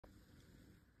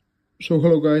So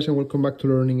hello guys and welcome back to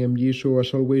LearningMG. So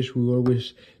as always, we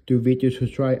always do videos to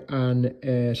try and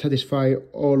satisfy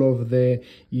all of the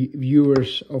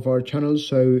viewers of our channel.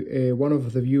 So one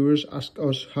of the viewers asked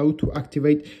us how to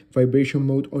activate vibration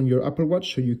mode on your Apple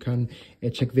Watch, so you can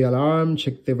check the alarm,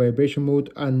 check the vibration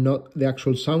mode and not the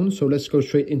actual sound. So let's go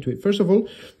straight into it. First of all,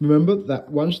 remember that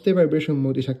once the vibration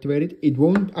mode is activated, it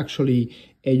won't actually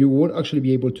you won't actually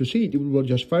be able to see it. It will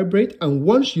just vibrate, and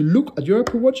once you look at your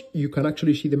Apple Watch, you can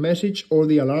actually see the message or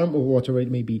the alarm or whatever it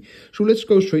may be. So let's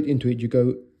go straight into it. You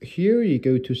go here, you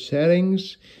go to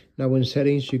settings. Now in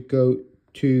settings, you go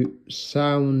to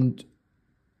sound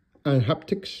and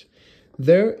haptics.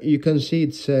 There you can see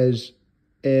it says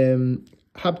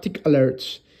haptic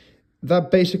alerts.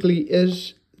 That basically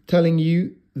is telling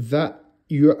you that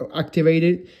you are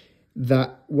activated,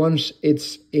 that once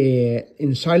it's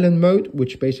in silent mode,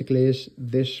 which basically is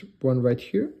this one right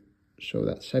here, so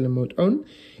that's silent mode on,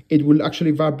 it will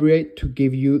actually vibrate to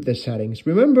give you the settings.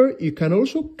 Remember, you can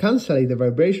also cancel the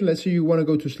vibration. Let's say you want to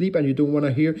go to sleep and you don't want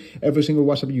to hear every single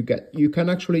WhatsApp you get. You can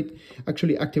actually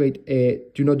activate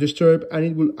do not disturb, and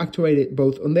it will activate it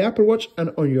both on the Apple Watch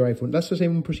and on your iPhone. That's the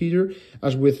same procedure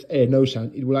as with no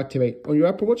sound. It will activate on your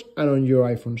Apple Watch and on your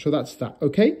iPhone. So that's that,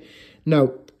 okay?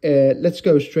 Now, let's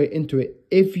go straight into it.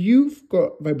 If you've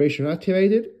got vibration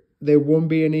activated, there won't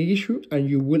be any issue, and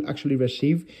you will actually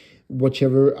receive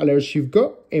whichever alerts you've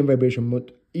got in vibration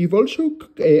mode. You've also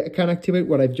can activate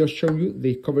what I've just shown you,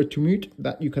 the cover to mute,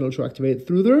 that you can also activate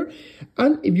through there.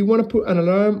 And if you want to put an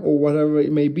alarm or whatever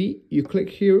it may be, you click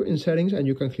here in settings, and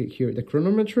you can click here the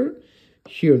chronometer,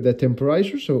 here the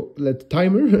temperature, so the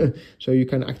timer, so you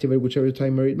can activate whichever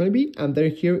timer it may be, and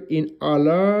then here in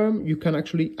alarm you can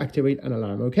actually activate an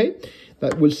alarm, okay,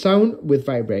 that will sound with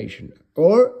vibration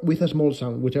or with a small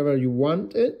sound, whichever you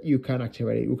want it, you can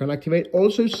activate it. You can activate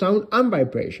also sound and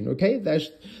vibration, okay?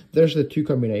 There's the two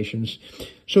combinations.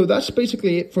 So that's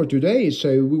basically it for today.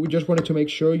 So we just wanted to make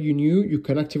sure you knew you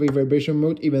can activate vibration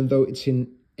mode even though it's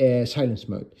in silence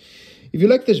mode. If you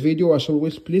like this video, as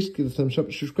always, please give a thumbs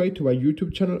up, subscribe to our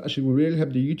YouTube channel, as it will really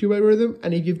help the YouTube algorithm.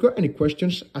 And if you've got any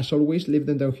questions, as always, leave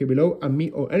them down here below, and me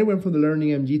or anyone from the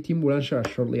LearningMG team will answer as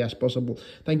shortly as possible.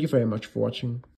 Thank you very much for watching.